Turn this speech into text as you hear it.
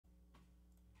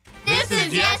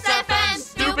is Yes FM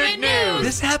Stupid News.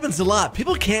 This happens a lot.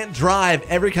 People can't drive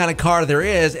every kind of car there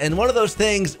is, and one of those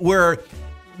things where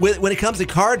when it comes to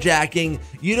carjacking,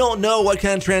 you don't know what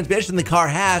kind of transmission the car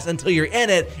has until you're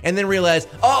in it and then realize,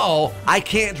 oh, I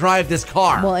can't drive this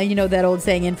car. Well, and you know that old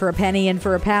saying, in for a penny, in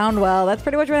for a pound? Well, that's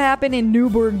pretty much what happened in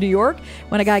Newburgh, New York,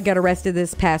 when a guy got arrested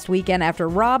this past weekend after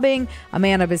robbing a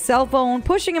man of his cell phone,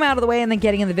 pushing him out of the way, and then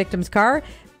getting in the victim's car.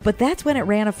 But that's when it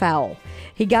ran afoul.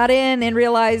 He got in and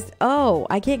realized, oh,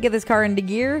 I can't get this car into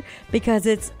gear because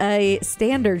it's a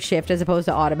standard shift as opposed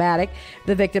to automatic.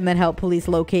 The victim then helped police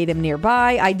locate him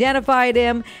nearby, identified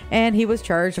him, and he was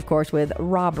charged, of course, with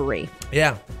robbery.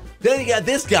 Yeah. Then you got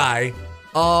this guy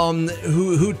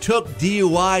who took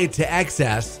DUI to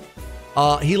excess.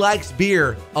 He likes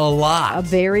beer a lot.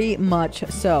 Very much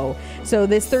so. So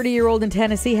this 30-year-old in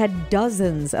Tennessee had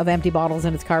dozens of empty bottles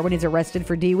in his car when he's arrested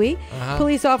for DUI.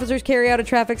 Police officers carry out a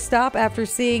traffic stop after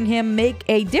seeing him make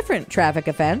a different traffic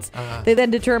offense. They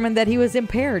then determined that he was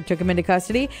impaired, took him into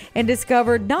custody, and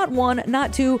discovered not one,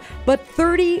 not two, but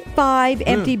 35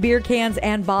 empty beer cans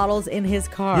and bottles in his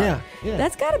car. Yeah.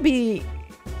 That's got to be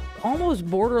almost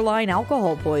borderline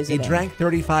alcohol poisoning. He drank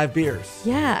 35 beers.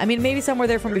 Yeah, I mean, maybe somewhere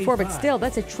there from before, but 35. still,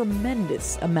 that's a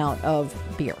tremendous amount of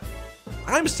beer.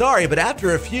 I'm sorry, but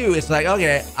after a few, it's like,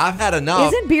 okay, I've had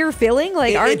enough. Isn't beer filling?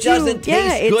 Like, It doesn't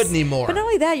taste good anymore. But not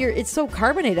only that, it's so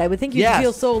carbonated. I would think you'd Yes.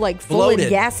 feel so like full Bloated. and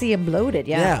gassy and bloated.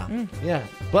 Yeah. Yeah.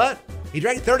 But he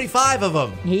drank 35 of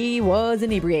them. He was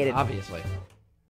inebriated. Obviously.